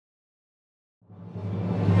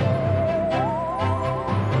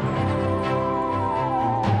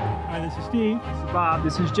Steve. This is Bob.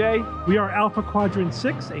 This is Jay. We are Alpha Quadrant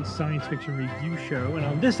 6, a science fiction review show. And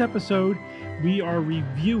on this episode, we are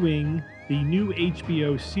reviewing the new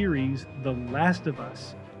HBO series, The Last of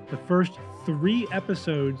Us. The first 3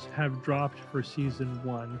 episodes have dropped for season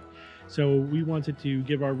 1. So we wanted to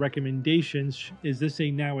give our recommendations. Is this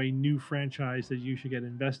now a new franchise that you should get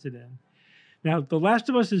invested in? Now, The Last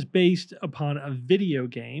of Us is based upon a video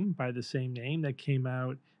game by the same name that came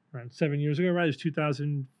out around 7 years ago, right? It was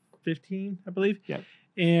 2015, I believe. Yeah.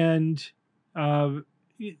 And so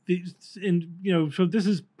this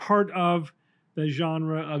is part of the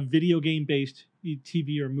genre of video game-based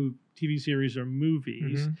TV series or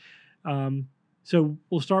movies. Mm-hmm. So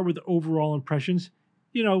we'll start with overall impressions.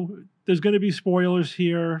 There's going to be spoilers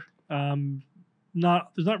here. There's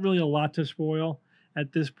not really a lot to spoil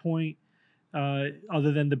at this point,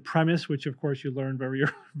 other than the premise, which of course you learned very,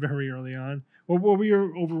 very early on. What were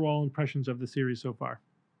your overall impressions of the series so far?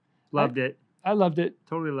 Loved it. I loved it.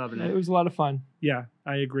 Totally loving it. It was a lot of fun. Yeah,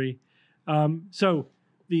 I agree. So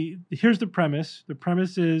here's the premise. The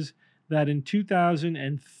premise is that in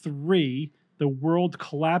 2003, the world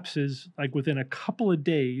collapses like within a couple of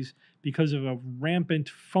days because of a rampant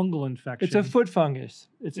fungal infection. It's a foot fungus.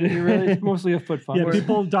 It's mostly a foot fungus. Yeah,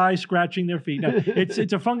 people die scratching their feet. No,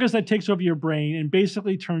 it's a fungus that takes over your brain and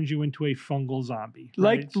basically turns you into a fungal zombie.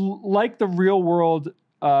 Right? Like the real world.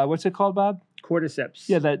 What's it called, Bob? Cordyceps.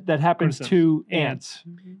 Yeah, that happens to ants.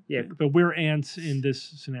 Yeah, but we're ants in this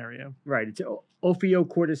scenario. Right. It's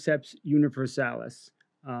Ophiocordyceps universalis.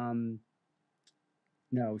 No,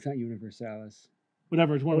 it's not universalis.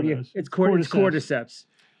 Whatever, it's one of those. It's cordyceps.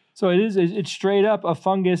 So it's straight up a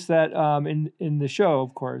fungus that in the show,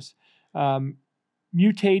 of course,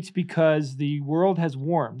 mutates because the world has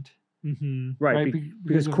warmed. Mm-hmm. Right,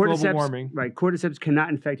 because global warming. Right, cordyceps cannot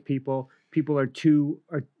infect people. People are too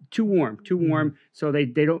warm, so they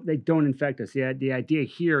don't infect us. The idea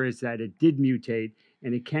here is that it did mutate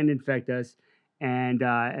and it can infect us, and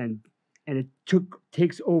it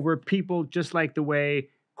takes over people just like the way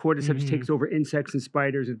cordyceps takes over insects and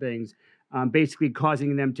spiders and things, basically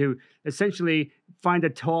causing them to essentially find a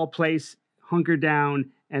tall place, hunker down,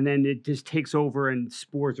 and then it just takes over and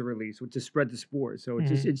spores are released, which is spread the spores. So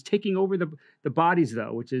it's taking over the bodies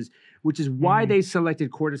though, which is why they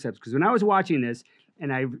selected cordyceps. Because when I was watching this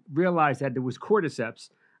and I realized that there was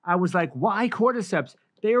cordyceps, I was like, why cordyceps?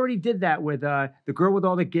 They already did that with the Girl with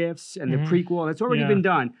All the Gifts and the prequel. That's already been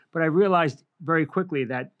done. But I realized very quickly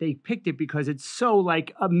that they picked it because it's so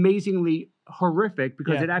like amazingly horrific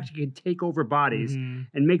because it actually can take over bodies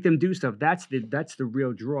and make them do stuff. That's the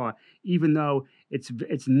real draw. Even though it's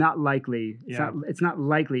not likely, it's not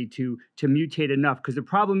likely to mutate enough. Because the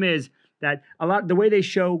problem is that the way they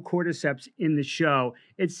show cordyceps in the show,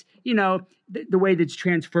 it's the way that's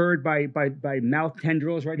transferred by mouth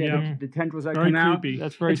tendrils, right? Yeah. The tendrils that very come out. creepy.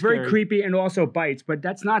 That's very very creepy and also bites, but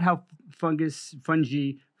that's not how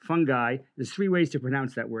fungi. There's 3 ways to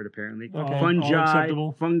pronounce that word apparently. Okay.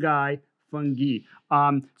 Fungi, fungi.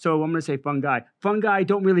 So I'm going to say fungi. Fungi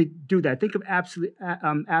don't really do that. Think of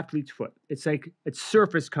athlete's foot. It's like it's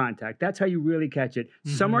surface contact. That's how you really catch it.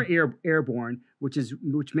 Some are airborne,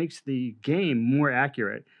 which makes the game more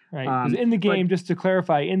accurate. Right. 'Cause in the game, just to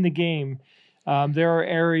clarify, in the game, there are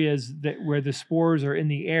areas where the spores are in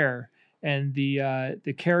the air, and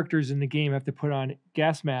the characters in the game have to put on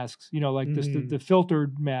gas masks, like the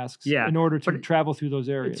filtered masks, in order to travel through those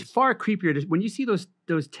areas. It's far creepier when you see those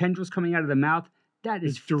tendrils coming out of the mouth. That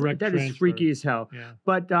is freaky as hell. Yeah.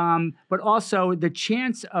 But also the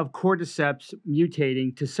chance of cordyceps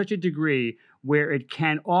mutating to such a degree where it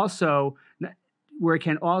can also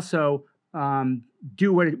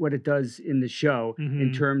do what it does in the show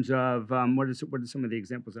in terms of what are some of the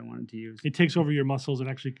examples I wanted to use. It takes over your muscles and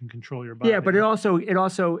actually can control your body. Yeah, but it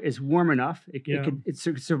also is warm enough. It could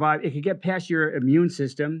survive. It could get past your immune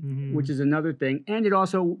system, which is another thing. And it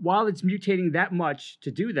also, while it's mutating that much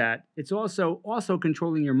to do that, it's also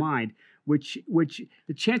controlling your mind, which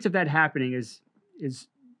the chance of that happening is it's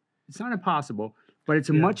not impossible. But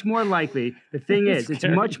it's much more likely. The thing is, it's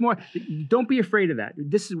much more. Don't be afraid of that.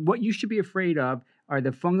 This is what you should be afraid of are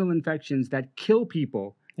the fungal infections that kill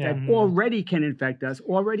people, that already can infect us,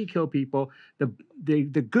 already kill people. The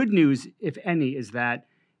good news, if any, is that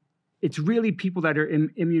it's really people that are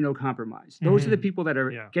immunocompromised. Those are the people that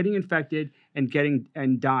are getting infected and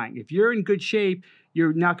dying. If you're in good shape,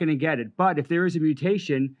 you're not going to get it. But if there is a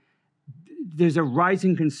mutation, there's a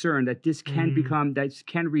rising concern that this can Mm. that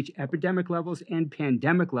can reach epidemic levels and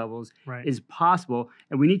pandemic levels Right. is possible.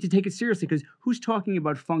 And we need to take it seriously because who's talking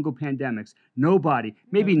about fungal pandemics? Nobody.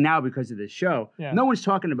 Maybe now because of this show. Yeah. No one's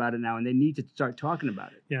talking about it now, and they need to start talking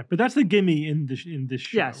about it. Yeah, but that's the gimme in this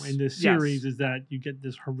show, Yes, in this yes. series, is that you get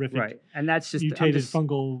this horrific Right. And that's just mutated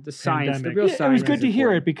fungal the science, the pandemic. real Yeah, it was science good is to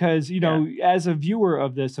hear it important. because, as a viewer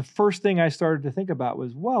of this, the first thing I started to think about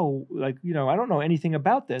was, whoa, like, I don't know anything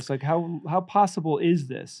about this. Like, how possible is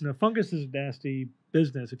this? Fungus is nasty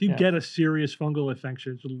business. If you Yeah. get a serious fungal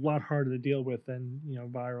infection, it's a lot harder to deal with than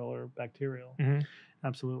viral or bacterial. Mhm.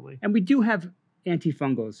 Absolutely. And we do have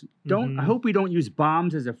antifungals. I hope we don't use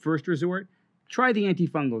bombs as a first resort. Try the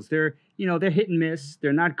antifungals. They're hit and miss.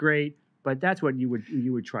 They're not great, but that's what you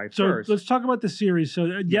would try So first. let's talk about the series.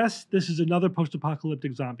 So yes, this is another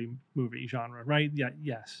post-apocalyptic zombie movie genre, right? Yeah,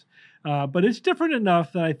 yes. But it's different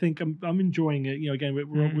enough that I think I'm enjoying it. Again,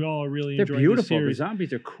 we all are really They're enjoying beautiful. the The series.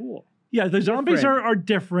 zombies are cool. Yeah, the zombies Different. are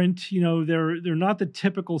different. They're not the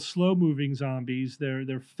typical slow-moving zombies.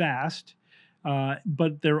 They're fast,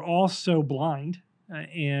 but they're also blind,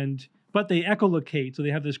 but they echolocate, so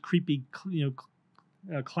they have this creepy,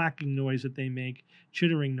 clacking noise that they make,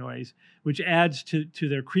 chittering noise, which adds to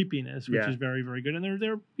their creepiness, which is very, very good. And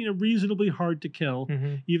they're reasonably hard to kill.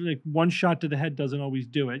 Mhm. Even like one shot to the head doesn't always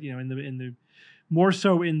do it. In the more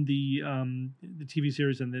so in the TV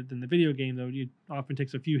series than the video game, though, it often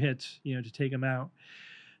takes a few hits, to take them out.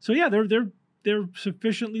 So yeah, they're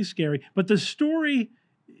sufficiently scary, but the story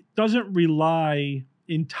doesn't rely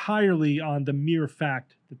entirely on the mere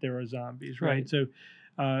fact that there are zombies, right? Right. So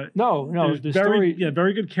No, there's the very story.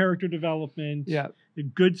 very good character development, Yeah. a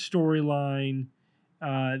good storyline,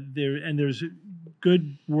 there's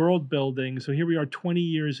good world building. So here we are 20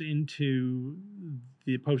 years into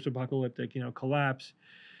the post-apocalyptic collapse,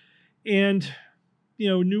 and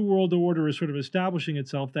new world order is sort of establishing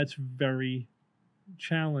itself. That's very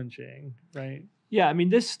challenging, right? Yeah, I mean,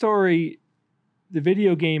 this story, the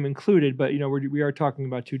video game included, but we are talking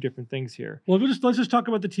about two different things here. Well, let's just talk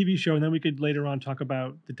about the TV show, and then we could later on talk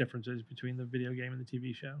about the differences between the video game and the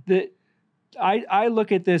TV show. I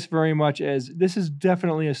look at this very much as this is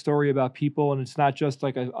definitely a story about people, and it's not just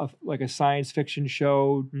like a science fiction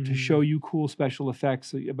show to show you cool special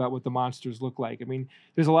effects about what the monsters look like. I mean,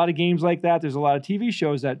 there's a lot of games like that. There's a lot of TV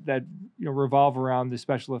shows that revolve around the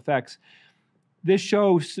special effects. This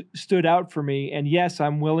show stood out for me, and yes,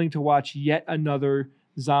 I'm willing to watch yet another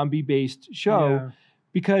zombie-based show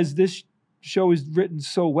because this show is written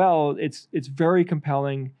so well. It's very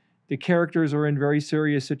compelling. The characters are in very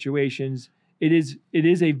serious situations. It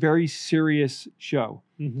is a very serious show.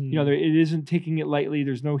 Mm-hmm. It isn't taking it lightly.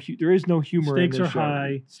 There is no humor. Stakes in this are show.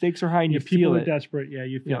 high. Stakes are high, and you people feel are it. desperate. Yeah,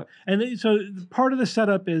 you feel. And so part of the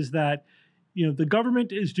setup is that the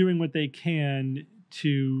government is doing what they can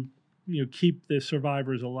to keep the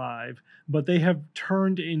survivors alive, but they have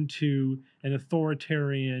turned into an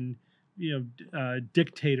authoritarian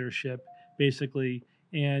dictatorship basically,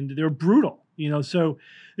 and they're brutal. So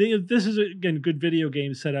this is again good video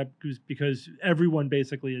game setup because everyone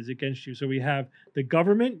basically is against you. So we have the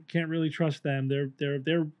government, can't really trust them.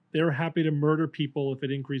 They're happy to murder people if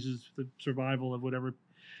it increases the survival of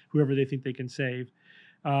whoever they think they can save.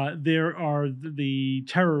 There are the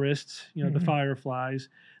terrorists, the Fireflies.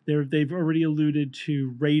 They've already alluded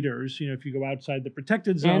to raiders. If you go outside the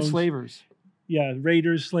protected zones, and slavers. Yeah,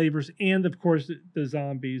 raiders, slavers, and of course the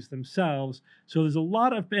zombies themselves. So there's a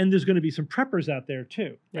lot of, and there's going to be some preppers out there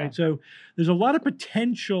too, right? Yeah. So there's a lot of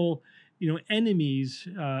potential, enemies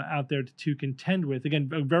out there to contend with. Again,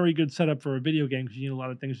 a very good setup for a video game because you need a lot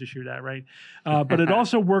of things to shoot at, right? But it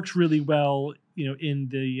also works really well, in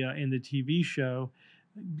the TV show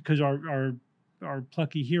because our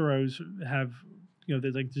plucky heroes have,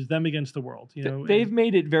 there's them against the world. They've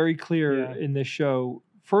made it very clear in this show.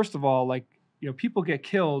 First of all, people get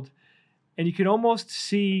killed, and you can almost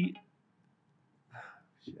see.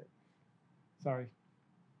 Shit. Sorry,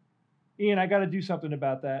 Ian. I got to do something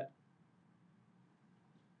about that.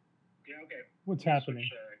 Yeah. Okay. What's happening?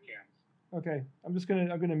 Switch, Okay,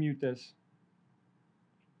 I'm gonna mute this.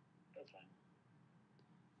 That's fine.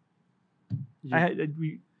 I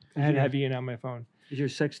had to have Ian on my phone. Is your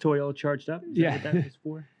sex toy all charged up? Is that what that was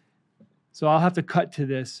for? So I'll have to cut to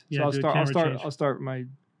this. Yeah, So do a camera change. I'll start my.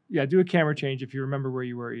 Yeah, do a camera change if you remember where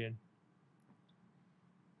you were, Ian.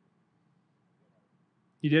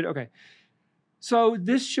 You did? Okay. So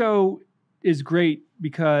this show is great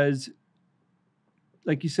because,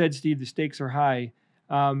 like you said, Steve, the stakes are high.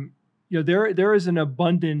 There is an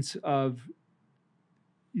abundance of,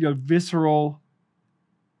 visceral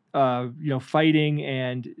fighting,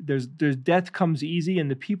 and there's death comes easy,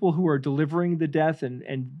 and the people who are delivering the death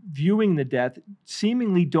and viewing the death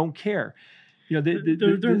seemingly don't care. They're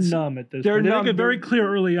numb at this point. They make it very clear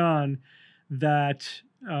early on that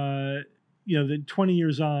that 20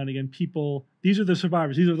 years on, again, people, these are the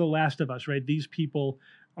survivors, these are the last of us, right? These people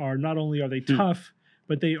are, not only are they tough,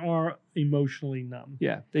 but they are emotionally numb.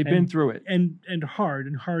 Yeah, they've been through it. And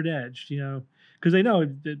hard-edged, because they know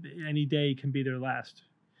that any day can be their last.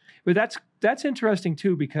 But that's interesting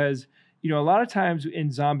too, because a lot of times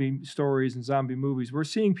in zombie stories and zombie movies, we're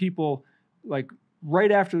seeing people like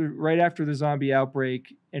right after the zombie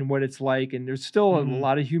outbreak and what it's like, and there's still a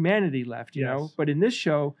lot of humanity left, you know. But in this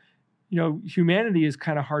show, humanity is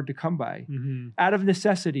kind of hard to come by out of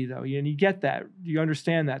necessity, though. And you get that, you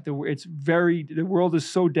understand that the world is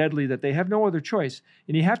so deadly that they have no other choice,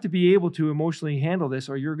 and you have to be able to emotionally handle this,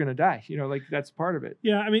 or you're going to die. That's part of it.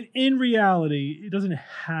 Yeah, I mean, in reality, it doesn't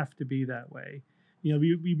have to be that way.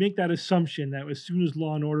 We make that assumption that as soon as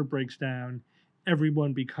law and order breaks down,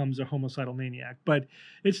 everyone becomes a homicidal maniac, but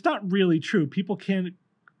it's not really true. People can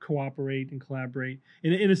cooperate and collaborate.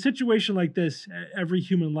 In a situation like this, every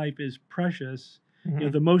human life is precious,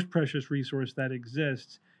 the most precious resource that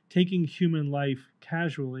exists. Taking human life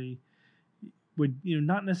casually would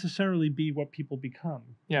not necessarily be what people become.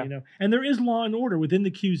 And there is law and order within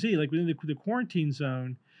the QZ, like within the quarantine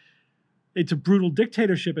zone. It's a brutal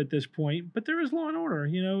dictatorship at this point, but there is law and order,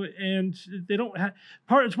 and they don't have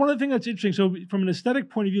it's one of the things that's interesting. So from an aesthetic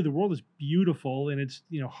point of view, the world is beautiful in its,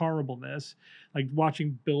 horribleness, like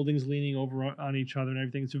watching buildings leaning over on each other and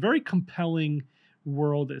everything. It's a very compelling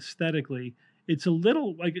world aesthetically. It's a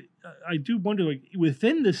little like, I do wonder, like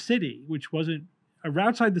within the city, which wasn't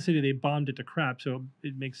outside the city, they bombed it to crap. So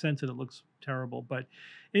it makes sense that it looks terrible, but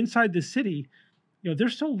inside the city, they're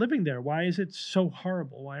still living there. Why is it so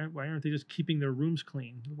horrible? Why aren't they just keeping their rooms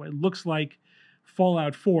clean? It looks like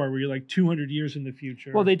Fallout 4, where you're like 200 years in the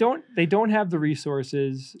future. Well, they don't have the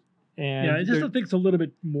resources, and I just think it's a little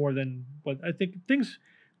bit more than what I think. Things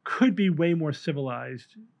could be way more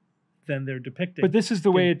civilized than they're depicting. But this is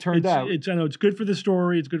the way it turned out. I know it's good for the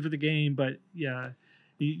story, it's good for the game, but yeah,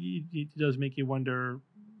 it does make you wonder.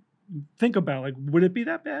 Think about, like, would it be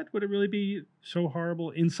that bad? Would it really be so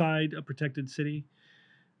horrible inside a protected city?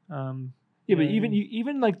 But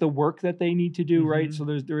even like the work that they need to do, right? So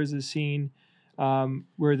there is a scene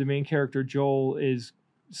where the main character Joel is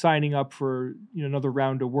signing up for another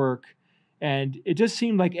round of work, and it just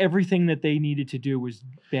seemed like everything that they needed to do was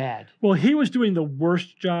bad. Well, he was doing the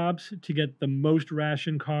worst jobs to get the most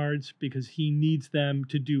ration cards because he needs them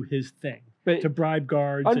to do his thing. But to bribe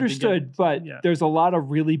guards. Understood, but there's a lot of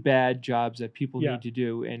really bad jobs that people need to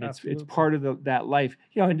do, and it's part of that life.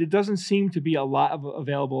 And it doesn't seem to be a lot of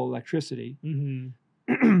available electricity.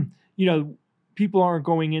 People aren't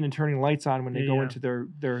going in and turning lights on when they go into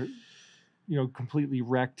their completely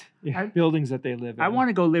wrecked buildings that live in. I want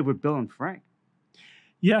to go live with Bill and Frank.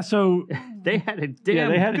 Yeah, so they had it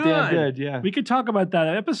damn good. Yeah, we could talk about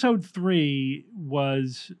that. Episode 3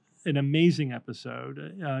 was an amazing episode.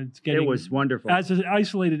 It was wonderful. As an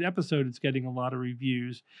isolated episode, it's getting a lot of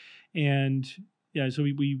reviews, and so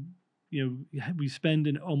we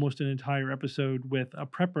spend almost an entire episode with a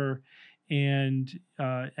prepper and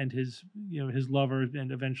his his lover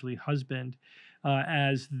and eventually husband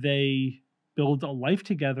as they build a life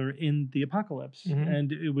together in the apocalypse,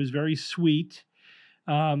 and it was very sweet.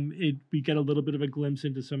 We get a little bit of a glimpse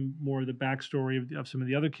into some more of the backstory of some of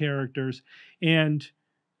the other characters, and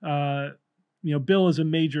Bill is a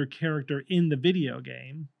major character in the video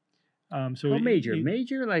game.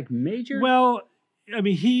 Major? Well, I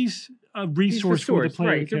mean, he's a resource for the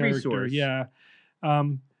player character. A resource. Yeah.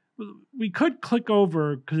 We could click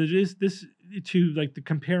over because it is this to like the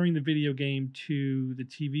comparing the video game to the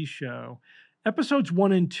TV show. Episodes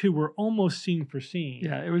 1 and 2 were almost scene for scene.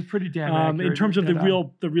 Yeah, it was pretty damn accurate. In terms of the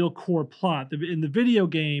real core plot. In the video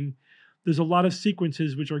game, there's a lot of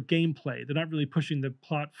sequences which are gameplay. They're not really pushing the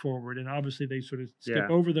plot forward, and obviously they sort of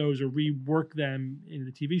skip over those or rework them in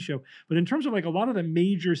the TV show. But in terms of like a lot of the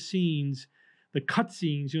major scenes, the cut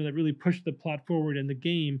scenes, that really push the plot forward in the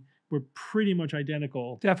game were pretty much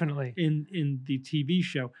identical. Definitely. In the TV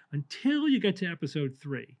show until you get to episode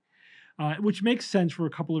 3, which makes sense for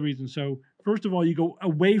a couple of reasons. So first of all, you go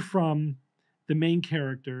away from the main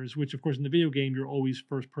characters, which of course in the video game you're always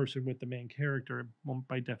first person with the main character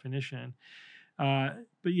by definition. But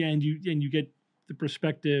yeah, and you get the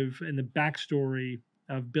perspective and the backstory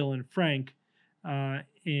of Bill and Frank,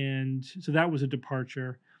 and so that was a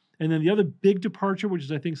departure. And then the other big departure, which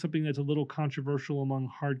is I think something that's a little controversial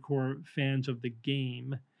among hardcore fans of the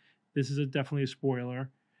game, this is definitely a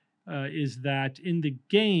spoiler, is that in the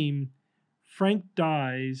game, Frank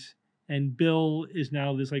dies and Bill is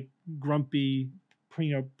now this like grumpy,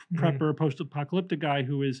 prepper, post-apocalyptic guy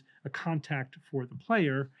who is a contact for the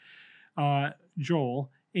player,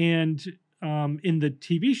 Joel. And in the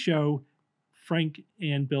TV show, Frank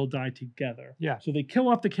and Bill die together. Yeah. So they kill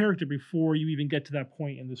off the character before you even get to that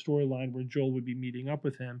point in the storyline where Joel would be meeting up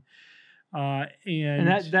with him. And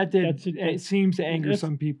it seems to anger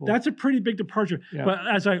some people. That's a pretty big departure. Yeah. But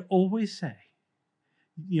as I always say,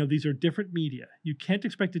 these are different media. You can't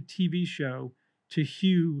expect a TV show to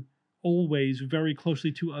hew always very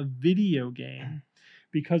closely to a video game,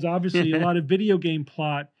 because obviously a lot of video game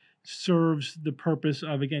plot serves the purpose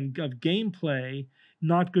of gameplay,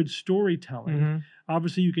 not good storytelling. Mm-hmm.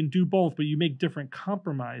 Obviously you can do both, but you make different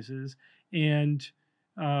compromises. And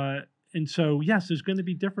so, yes, there's going to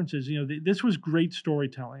be differences. This was great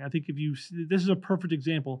storytelling. I think this is a perfect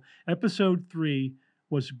example. Episode 3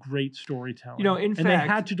 was great storytelling. In fact, they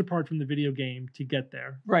had to depart from the video game to get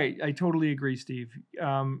there. Right. I totally agree, Steve.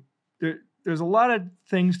 There's a lot of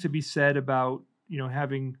things to be said about,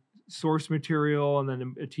 having source material and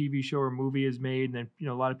then a TV show or movie is made. And then,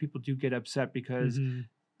 a lot of people do get upset because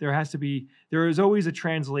there is always a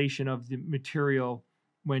translation of the material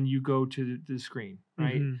when you go to the screen,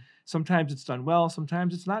 right? Mm-hmm. Sometimes it's done well,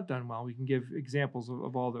 sometimes it's not done well. We can give examples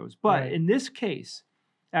of all those. But in this case,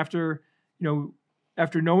 after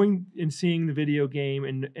knowing and seeing the video game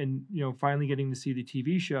and finally getting to see the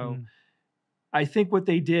TV show, I think what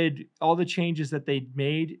they did, all the changes that they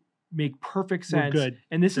made make perfect sense. Good.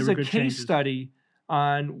 And this is a case changes. study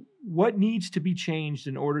on what needs to be changed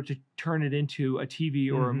in order to turn it into a TV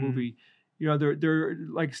or a movie. There,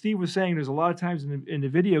 like Steve was saying, there's a lot of times in the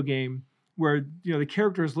video game where the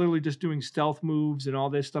character is literally just doing stealth moves and all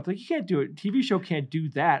this stuff. Like, you can't do it. TV show can't do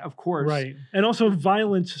that, of course. Right. And also,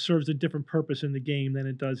 violence serves a different purpose in the game than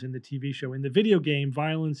it does in the TV show. In the video game,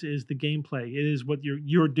 violence is the gameplay. It is what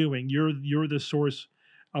you're doing. You're the source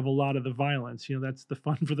of a lot of the violence. That's the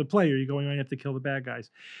fun for the player. You're going, I have to kill the bad guys.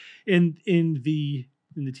 In the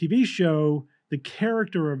TV show, the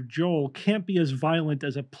character of Joel can't be as violent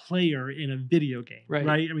as a player in a video game, right?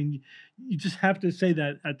 I mean, you just have to say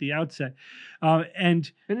that at the outset. And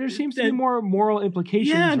there seems to be more moral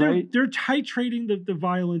implications, right? They're titrating the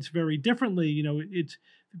violence very differently. It's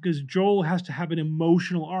because Joel has to have an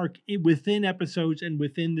emotional arc within episodes and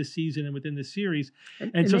within the season and within the series.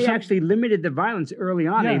 And so they actually limited the violence early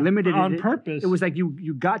on. Yeah, they limited on it purpose. It was like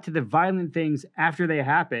you got to the violent things after they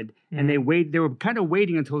happened, and they were kind of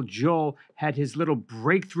waiting until Joel had his little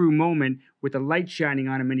breakthrough moment with the light shining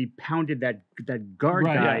on him, and he pounded that guard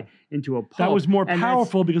guy into a pulp. That was more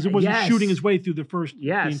powerful because it wasn't shooting his way through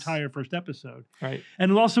the entire first episode. Right. And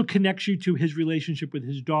it also connects you to his relationship with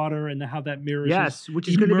his daughter and how that mirrors his which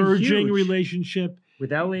is going to be huge. Relationship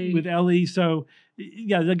with Ellie. So,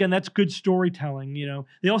 again, that's good storytelling.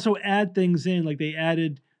 They also add things in, like they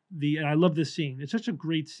added and I love this scene. It's such a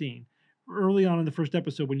great scene. Early on in the first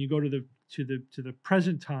episode, when you go to the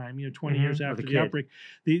present time, 20 years after the outbreak,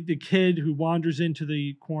 the kid who wanders into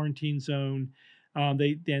the quarantine zone,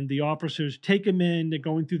 the officers take him in. They're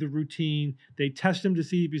going through the routine. They test him to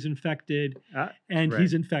see if he's infected, and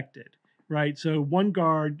he's infected. Right. So one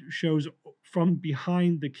guard shows from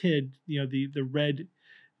behind the kid, the red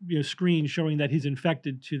screen showing that he's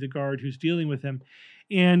infected to the guard who's dealing with him.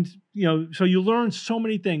 And, so you learn so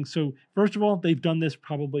many things. So first of all, they've done this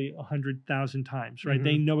probably 100,000 times, right?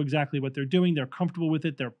 They know exactly what they're doing. They're comfortable with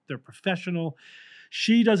it. They're professional.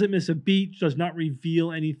 She doesn't miss a beat, does not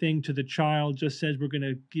reveal anything to the child, just says, we're going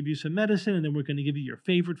to give you some medicine and then we're going to give you your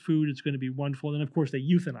favorite food. It's going to be wonderful. And of course, they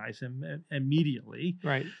euthanize him immediately.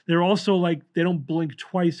 Right. They're also like, they don't blink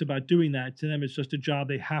twice about doing that. To them, it's just a job.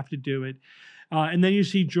 They have to do it. And then you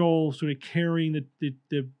see Joel sort of carrying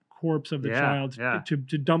the corpse of the child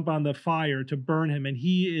to dump on the fire, to burn him. And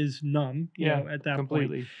he is numb at that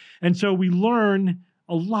point. And so we learn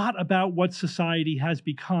a lot about what society has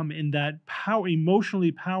become in that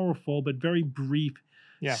emotionally powerful but very brief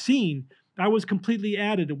scene. That was completely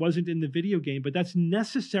added. It wasn't in the video game, but that's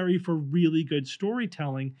necessary for really good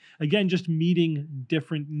storytelling. Again, just meeting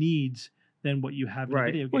different needs than what you have in the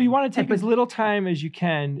video game. Well, you want to take as little time as you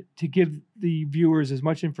can to give the viewers as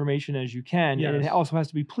much information as you can, and it also has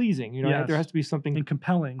to be pleasing. There has to be something and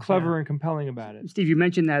compelling, clever and compelling about it. Steve, you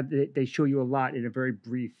mentioned that they show you a lot in a very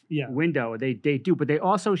brief window. They do, but they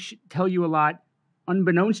also tell you a lot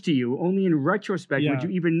unbeknownst to you. Only in retrospect would Yeah. you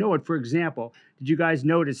even know it. For example, did you guys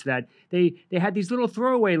notice that they had these little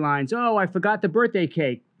throwaway lines? Oh, I forgot the birthday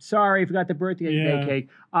cake. Sorry, I forgot the birthday Yeah. cake.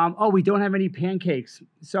 Oh, we don't have any pancakes.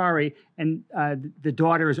 Sorry. And the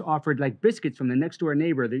daughter is offered like biscuits from the next door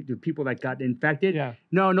neighbor, the people that got infected. Yeah.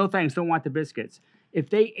 No thanks. Don't want the biscuits. If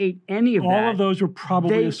they ate any of that, All of those were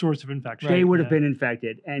probably they- a source of infection. they would have Yeah. been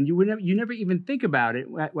infected, and you never even think about it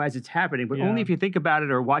as it's happening. But Yeah. only if you think about it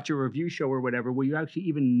or watch a review show or whatever, will you actually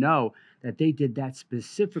even know that they did that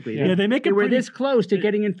specifically. Yeah, they make they it were pretty- this close to they-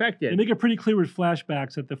 getting They infected. make it pretty clear with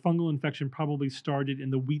flashbacks that the fungal infection probably started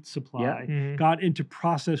in the wheat supply, Mhm. got into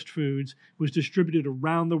processed foods, was distributed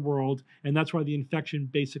around the world, and that's why the infection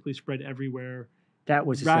basically spread everywhere. That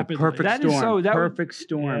was just rapidly. a perfect That is storm. so- that would- perfect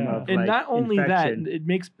storm Yeah. of And like, not only infection. that,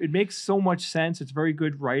 it makes so much sense. It's very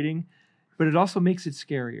good writing, but it also makes it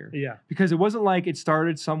scarier. Yeah, Because it wasn't like it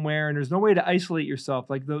started somewhere and there's no way to isolate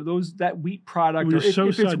yourself. Like that wheat product, It or was if so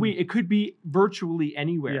it's sudden. wheat, it could be virtually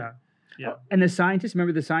anywhere. yeah, yeah. And the scientist,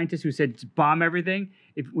 remember the scientist who said bomb everything?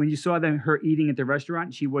 When you saw her eating at the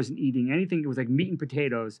restaurant, she wasn't eating anything. It was like meat and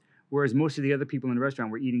potatoes, whereas most of the other people in the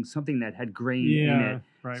restaurant were eating something that had grain in Yeah, it.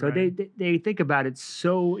 right. So right. they think about it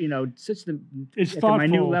so, such It's at the minute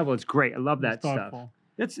thoughtful. level. It's great. I love that It's stuff. thoughtful.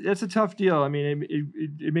 That's a tough deal. I mean,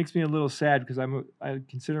 it makes me a little sad because I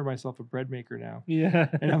consider myself a bread maker now. Yeah,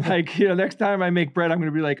 And I'm like, next time I make bread, I'm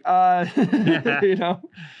going to be like, Well,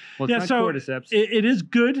 Yeah, it's so not cordyceps. it is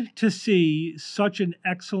good to see such an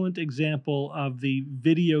excellent example of the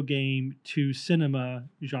video game to cinema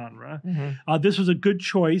genre. Mhm. This was a good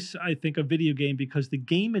choice, I think, of video game because the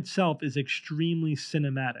game itself is extremely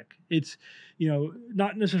cinematic. It's,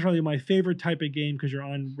 not necessarily my favorite type of game because you're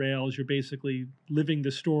on rails. You're basically living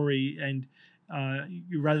the story and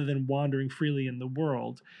rather than wandering freely in the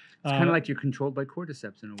world. It's kind of like you're controlled by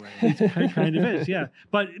cordyceps in a way. It kind of is, yeah.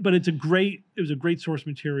 But it was a great source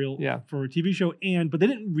material Yeah. for a TV show, but they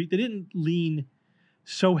didn't lean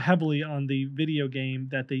so heavily on the video game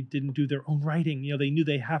that they didn't do their own writing. They knew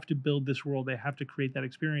they have to build this world, they have to create that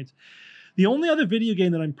experience. The only other video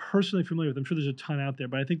game that I'm personally familiar with, I'm sure there's a ton out there,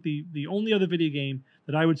 but I think the only other video game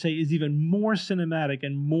that I would say is even more cinematic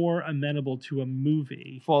and more amenable to a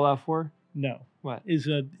movie, Fallout 4? no, What? that's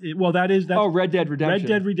Red Dead Redemption. Red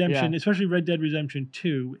Dead Redemption, Yeah. especially Red Dead Redemption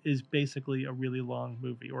 2, is basically a really long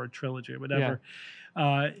movie or a trilogy or whatever.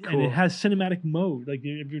 And Cool. it has cinematic mode. Like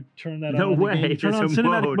if you turn that No on, in the way, game, you turn on there's a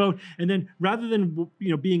cinematic mode. mode, and then rather than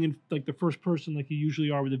being in like the first person like you usually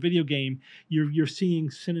are with a video game, you're seeing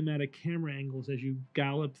cinematic camera angles as you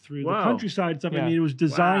gallop through the Whoa. countryside and stuff. Yeah. I mean, it was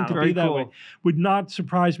designed Wow. to Very be that cool. way. Would not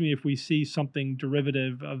surprise me if we see something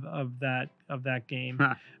derivative of that game.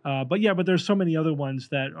 Huh. But there's so many other ones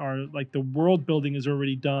that are like the world building is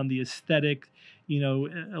already done, the aesthetic,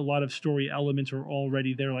 a lot of story elements are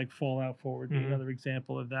already there, like Fallout 4 would be Mhm. another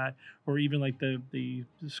example of that, or even like the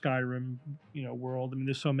Skyrim, world. I mean,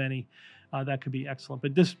 there's so many that could be excellent,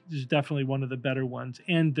 but this is definitely one of the better ones.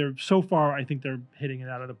 And they're so far, I think they're hitting it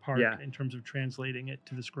out of the park Yeah. in terms of translating it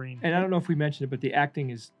to the screen. And I don't know if we mentioned it, but the acting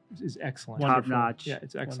is excellent. Top Wonderful. notch. Yeah,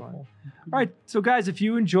 it's excellent. Wonderful. All right, so guys, if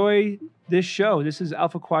you enjoy this show, this is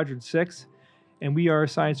Alpha Quadrant 6, and we are a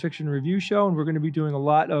science fiction review show, and we're going to be doing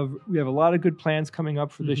we have a lot of good plans coming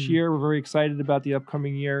up for this Mhm. year. We're very excited about the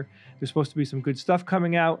upcoming year. There's supposed to be some good stuff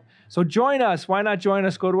coming out. So join us. Why not join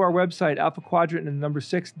us? Go to our website,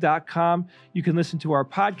 alphaquadrant6.com. You can listen to our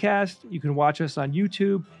podcast. You can watch us on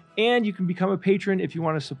YouTube, and you can become a patron if you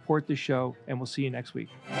want to support the show, and we'll see you next week.